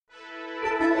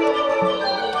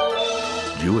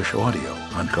Jewish audio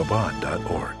on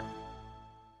Chabad.org.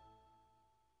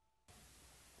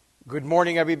 Good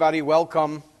morning, everybody.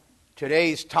 Welcome.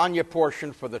 Today's Tanya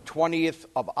portion for the 20th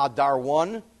of Adar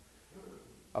 1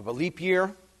 of a leap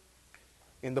year.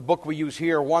 In the book we use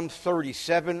here,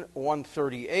 137,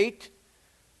 138,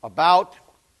 about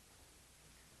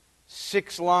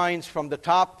 6 lines from the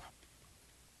top.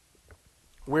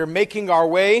 We're making our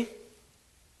way,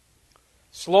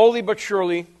 slowly but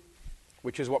surely,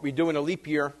 which is what we do in a leap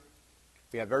year.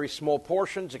 We have very small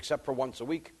portions, except for once a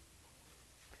week.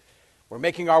 We're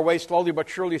making our way slowly but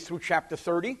surely through chapter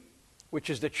 30,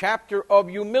 which is the chapter of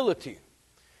humility.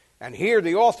 And here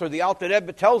the author, the Alter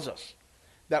Rebbe, tells us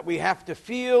that we have to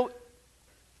feel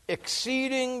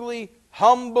exceedingly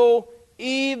humble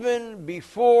even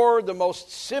before the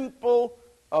most simple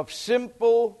of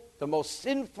simple, the most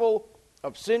sinful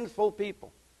of sinful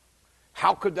people.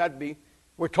 How could that be?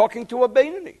 We're talking to a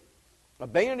Beinoni. A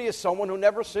Beinoni is someone who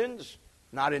never sins,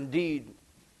 not in deed,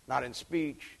 not in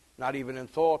speech, not even in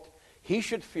thought. He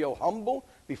should feel humble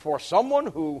before someone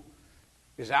who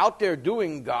is out there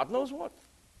doing God knows what.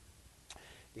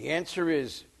 The answer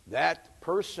is that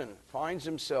person finds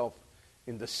himself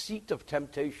in the seat of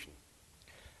temptation.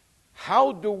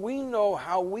 How do we know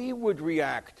how we would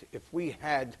react if we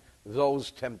had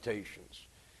those temptations?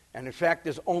 And in fact,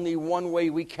 there's only one way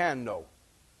we can know,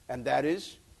 and that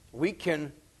is we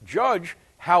can judge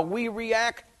how we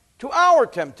react to our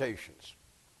temptations.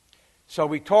 So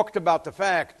we talked about the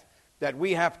fact that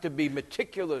we have to be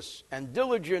meticulous and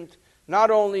diligent, not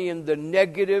only in the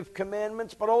negative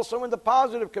commandments, but also in the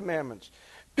positive commandments,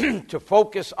 to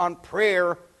focus on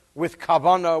prayer with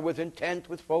kavanah, with intent,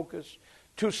 with focus,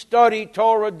 to study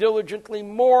Torah diligently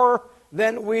more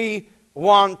than we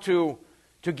want to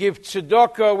give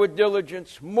tzedakah with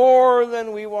diligence, more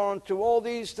than we want to. All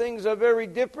these things are very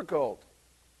difficult.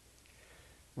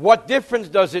 What difference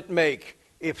does it make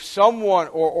if someone,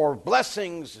 or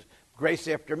blessings, grace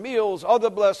after meals, other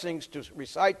blessings, to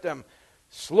recite them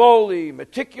slowly,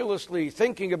 meticulously,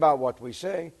 thinking about what we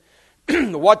say?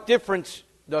 What difference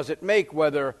does it make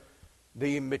whether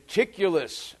the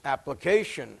meticulous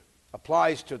application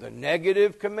applies to the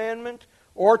negative commandment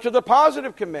or to the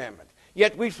positive commandment?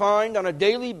 Yet we find on a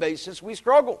daily basis we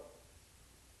struggle.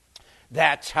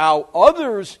 That's how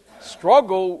others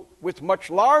struggle with much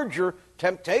larger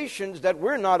temptations that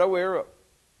we're not aware of,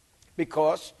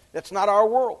 because that's not our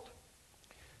world.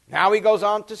 Now he goes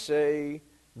on to say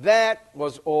that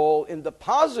was all in the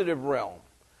positive realm.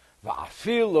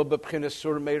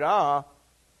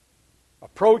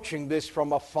 Approaching this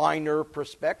from a finer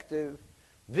perspective,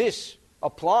 this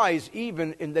applies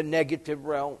even in the negative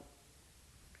realm.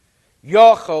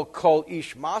 Yochel kol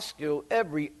ish maskil,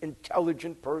 every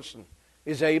intelligent person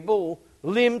is able,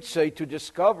 limtze, to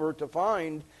discover, to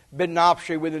find,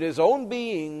 benafshe, within his own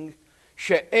being,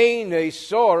 she'ene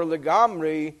sor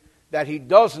legamri, that he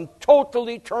doesn't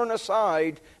totally turn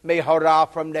aside,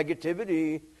 mehara, from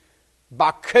negativity,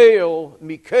 bakel,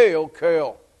 mikael,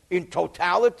 kel, in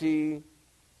totality,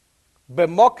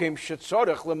 b'mokim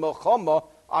shetzorech lemelchama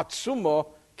atzuma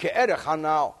ke'erech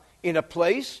hanal, in a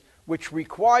place which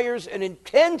requires an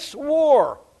intense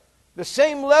war, the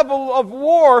same level of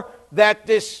war that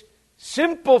this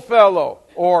simple fellow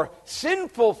or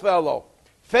sinful fellow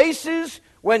faces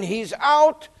when he's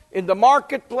out in the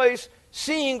marketplace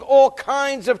seeing all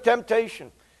kinds of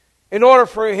temptation. In order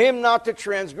for him not to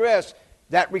transgress,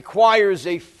 that requires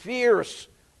a fierce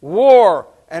war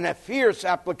and a fierce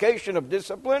application of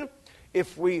discipline.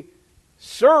 If we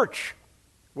search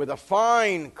with a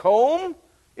fine comb,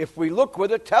 if we look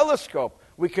with a telescope,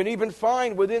 we can even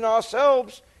find within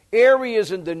ourselves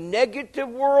areas in the negative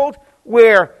world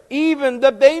where even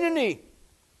the Beinoni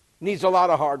needs a lot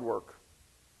of hard work.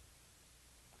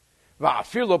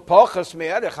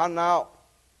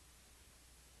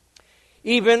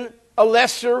 Even a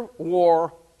lesser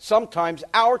war, sometimes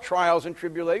our trials and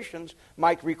tribulations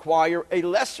might require a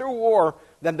lesser war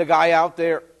than the guy out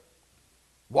there.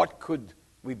 What could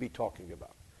we be talking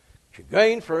about?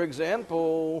 Again, for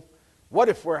example, what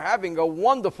if we're having a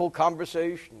wonderful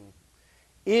conversation?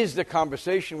 Is the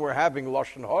conversation we're having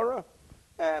Lashon Hara?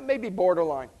 Maybe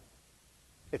borderline.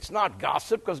 It's not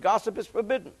gossip, because gossip is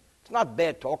forbidden. It's not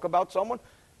bad talk about someone,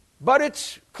 but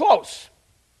it's close.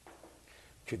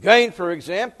 Again, for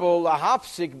example,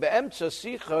 lahafsik be'emtza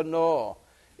sicha, no.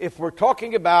 If we're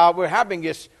talking about, we're having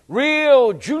this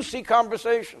real juicy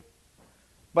conversation,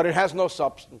 but it has no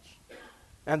substance,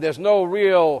 and there's no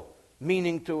real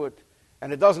meaning to it,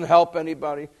 and it doesn't help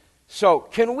anybody. So,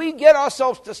 can we get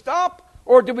ourselves to stop,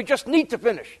 or do we just need to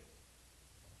finish?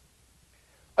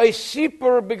 A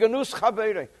sipur beganus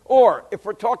chavere. Or, if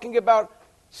we're talking about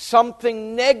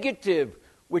something negative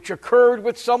which occurred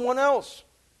with someone else.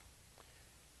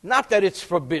 Not that it's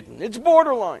forbidden, it's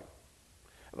borderline.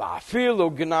 Even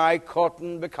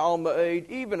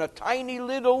a tiny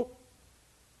little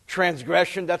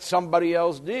transgression that somebody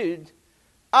else did,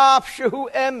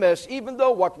 even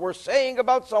though what we're saying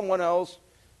about someone else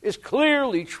is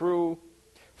clearly true.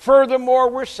 Furthermore,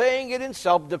 we're saying it in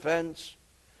self-defense.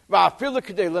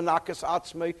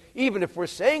 Even if we're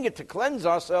saying it to cleanse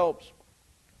ourselves.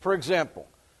 For example,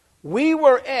 we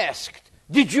were asked,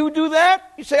 did you do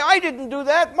that? You say, I didn't do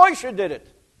that, Moshe did it.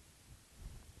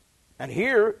 And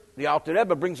here, the Alter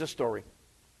Rebbe brings a story.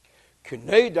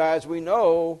 As we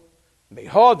know, the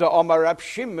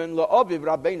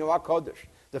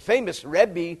famous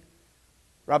Rebbe,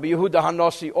 Rabbi Yehuda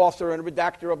Hanossi, author and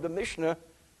redactor of the Mishnah,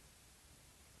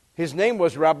 his name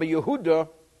was Rabbi Yehuda,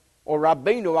 or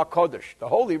Rabbeinu HaKodesh, the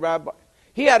holy rabbi.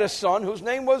 He had a son whose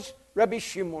name was Rabbi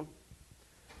Shimon.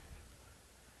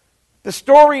 The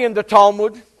story in the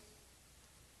Talmud,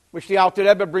 which the Alter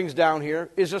Rebbe brings down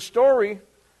here, is a story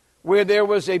where there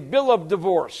was a bill of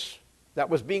divorce that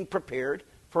was being prepared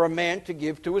for a man to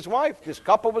give to his wife. This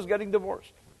couple was getting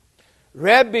divorced.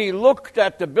 Rebbe looked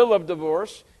at the bill of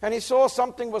divorce and he saw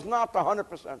something was not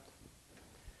 100%.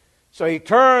 So he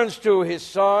turns to his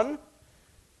son,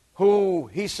 who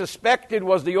he suspected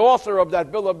was the author of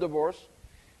that bill of divorce,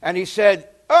 and he said,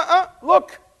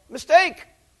 look, mistake.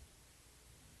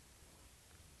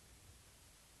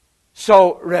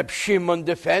 So Reb Shimon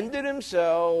defended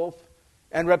himself,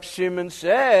 and Reb Shimon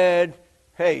said,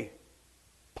 hey,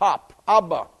 Pop,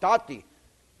 Abba, Tati,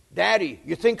 Daddy,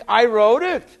 you think I wrote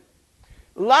it?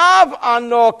 Lav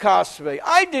ano kasve,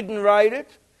 I didn't write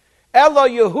it. Ella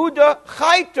Yehuda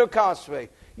chayta kasve,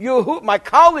 my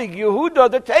colleague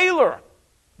Yehuda the tailor.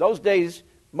 Those days,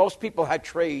 most people had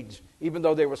trades, even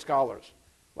though they were scholars,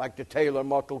 like the tailor,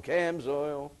 Mottel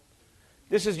Kamzoil.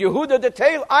 This is Yehuda the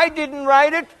tailor. I didn't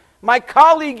write it. My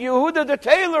colleague Yehuda the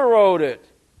tailor wrote it.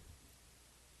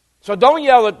 So don't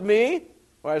yell at me,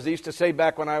 or as they used to say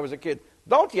back when I was a kid,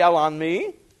 don't yell on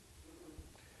me.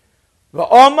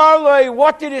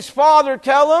 What did his father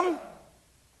tell him?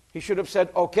 He should have said,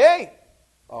 okay,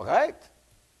 all right.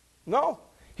 No.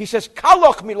 He says,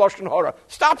 Kaloch mi lashon hara.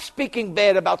 Stop speaking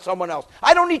bad about someone else.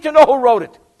 I don't need to know who wrote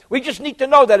it. We just need to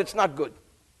know that it's not good.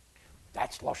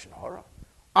 That's lashon hara.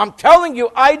 I'm telling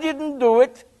you, I didn't do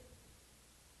it.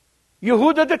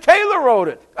 Yehuda the tailor wrote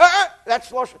it.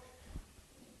 That's lashon.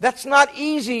 That's not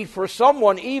easy for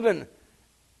someone even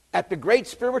at the great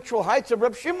spiritual heights of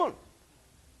Reb Shimon,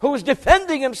 who is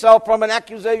defending himself from an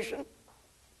accusation.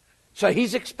 So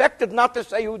he's expected not to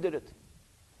say who did it.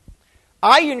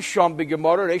 Ayin Shom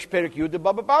B'Gemara Reish Perek Yud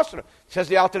Baba Basra. Says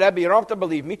the Alter Rebbe, you don't have to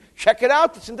believe me. Check it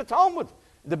out. It's in the Talmud,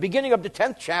 the beginning of the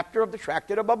 10th chapter of the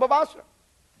Tractate of Baba Basra.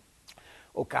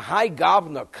 Okahai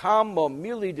Gavna Kamo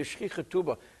Mili Deshchicha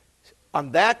Tuba.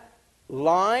 On that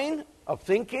line of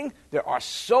thinking, there are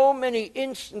so many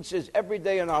instances every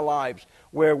day in our lives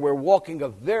where we're walking a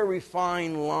very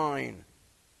fine line.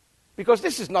 Because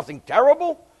this is nothing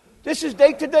terrible. This is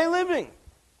day-to-day living.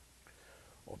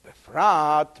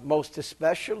 Befrat, most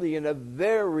especially in a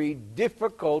very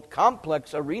difficult,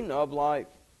 complex arena of life.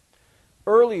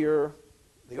 Earlier,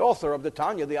 the author of the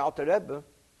Tanya, the Alter Rebbe,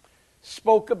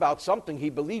 spoke about something he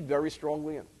believed very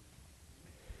strongly in.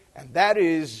 And that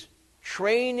is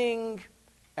training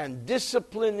and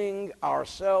disciplining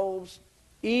ourselves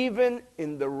even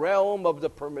in the realm of the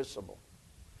permissible.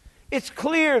 It's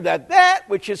clear that that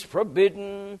which is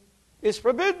forbidden is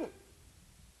forbidden.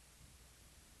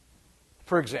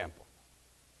 For example,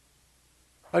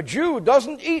 a Jew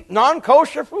doesn't eat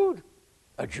non-kosher food.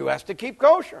 A Jew has to keep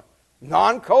kosher.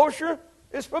 Non-kosher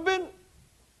is forbidden.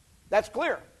 That's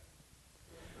clear.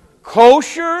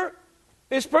 Kosher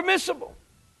is permissible.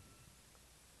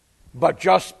 But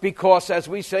just because, as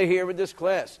we say here in this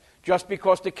class, just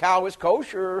because the cow is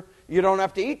kosher, you don't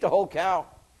have to eat the whole cow.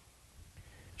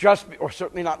 Or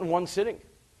certainly not in one sitting.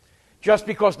 Just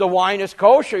because the wine is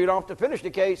kosher, you don't have to finish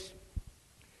the case.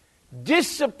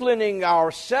 Disciplining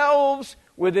ourselves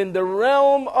within the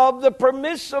realm of the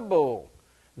permissible.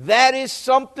 That is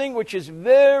something which is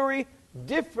very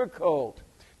difficult.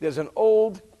 There's an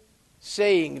old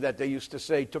saying that they used to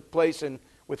say, took place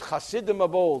with Chassidim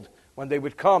of old. When they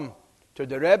would come to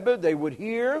the Rebbe, they would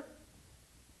hear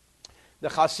the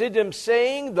Chassidim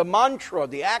saying the mantra,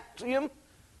 the axiom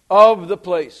of the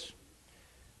place.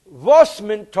 Was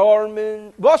men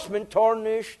tornisht,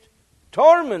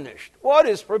 tormenisht. What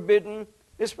is forbidden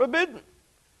is forbidden.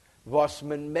 Was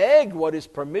men meg, what is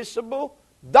permissible,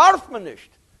 darf man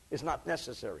nicht, is not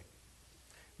necessary.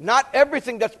 Not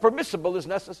everything that's permissible is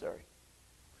necessary.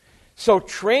 So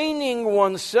training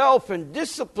oneself and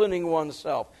disciplining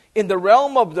oneself in the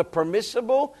realm of the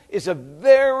permissible is a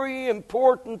very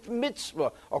important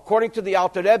mitzvah. According to the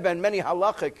Alter Rebbe and many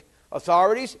halachic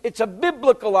authorities, it's a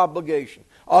biblical obligation.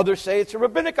 Others say it's a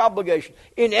rabbinic obligation.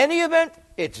 In any event,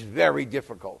 it's very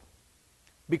difficult.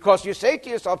 Because you say to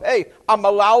yourself, hey, I'm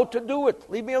allowed to do it.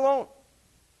 Leave me alone.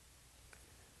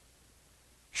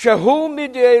 Shehu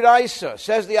mid'eraisa,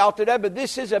 says the Alter Rebbe,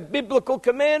 this is a biblical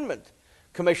commandment.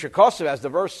 Kamesha Kosev, as the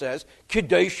verse says,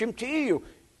 Kedoshim tiyu,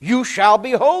 you shall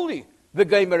be holy,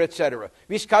 v'geimer, etc.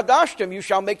 Viskadashtem, you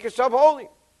shall make yourself holy.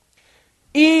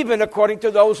 Even according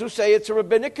to those who say it's a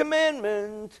rabbinic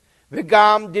commandment,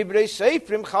 v'gam divrei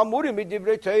seifrim chamurim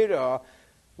midivrei Torah.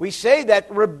 We say that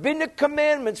rabbinic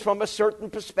commandments from a certain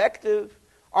perspective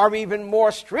are even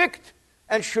more strict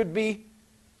and should be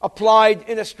applied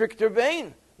in a stricter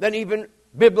vein than even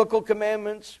biblical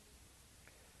commandments.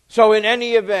 So in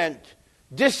any event,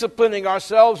 disciplining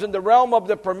ourselves in the realm of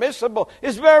the permissible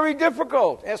is very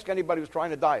difficult. Ask anybody who's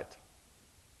trying to diet.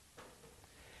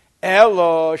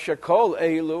 Elo shekol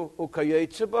elu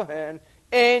ukayetze behen.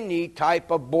 Any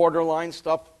type of borderline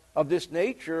stuff of this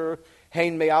nature,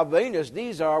 hein me'avenis,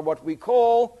 these are what we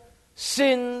call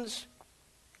sins,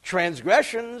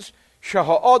 transgressions,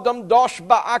 sheha'odam dosh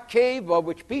ba'akeva,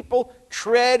 which people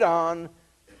tread on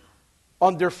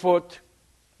underfoot.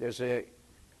 There's a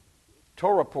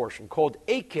Torah portion called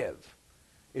Akev.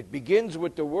 It begins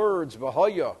with the words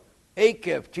V'hoya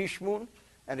Akev Tishmun,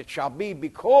 and it shall be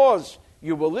because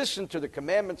you will listen to the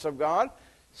commandments of God,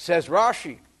 says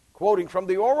Rashi, quoting from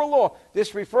the oral law.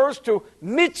 This refers to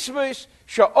mitzvahs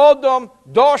she'odam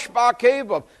dosh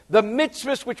ba'akevav, the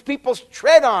mitzvahs which people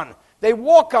tread on. They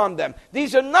walk on them.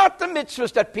 These are not the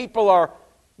mitzvahs that people are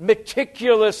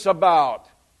meticulous about.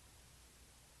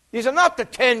 These are not the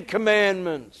 10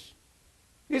 commandments.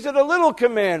 These are the little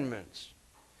commandments.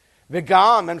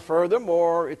 V'gam, and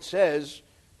furthermore, it says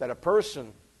that a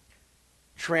person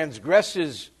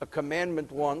transgresses a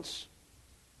commandment once.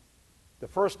 The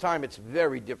first time it's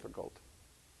very difficult.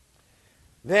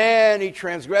 Then he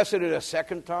transgresses it a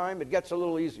second time. It gets a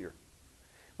little easier.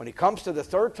 When he comes to the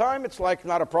third time, it's like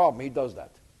not a problem. He does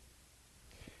that.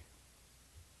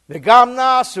 V'gam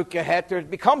nasu keheter,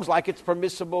 it becomes like it's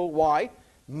permissible. Why?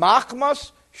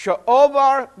 Machmas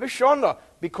she'ovar v'shona,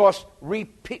 because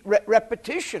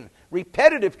repetition,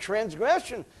 repetitive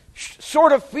transgression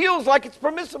sort of feels like it's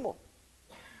permissible.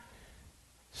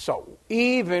 So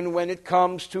even when it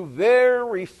comes to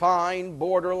very fine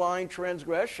borderline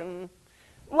transgression,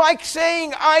 like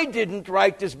saying, I didn't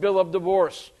write this bill of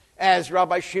divorce, as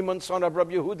Rabbi Shimon, son of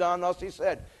Rabbi Yehuda Anasi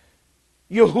said.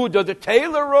 Yehuda the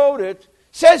tailor wrote it.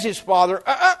 Says his father,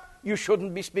 you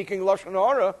shouldn't be speaking Lashon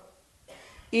Hara.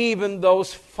 Even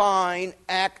those fine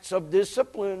acts of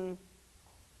discipline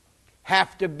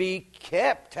have to be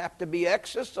kept, have to be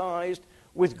exercised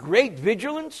with great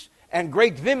vigilance and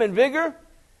great vim and vigor,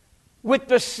 with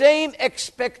the same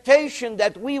expectation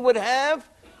that we would have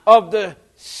of the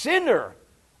sinner,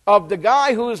 of the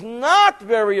guy who is not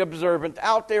very observant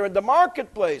out there in the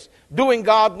marketplace, doing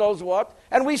God knows what,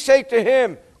 and we say to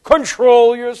him,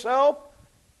 control yourself.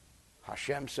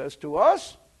 Hashem says to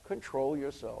us, control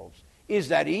yourselves. Is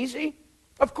that easy?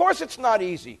 Of course it's not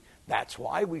easy. That's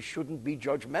why we shouldn't be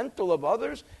judgmental of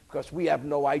others, because we have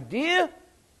no idea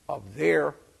of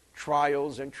their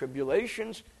trials and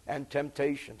tribulations and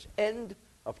temptations. End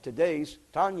of today's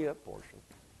Tanya portion.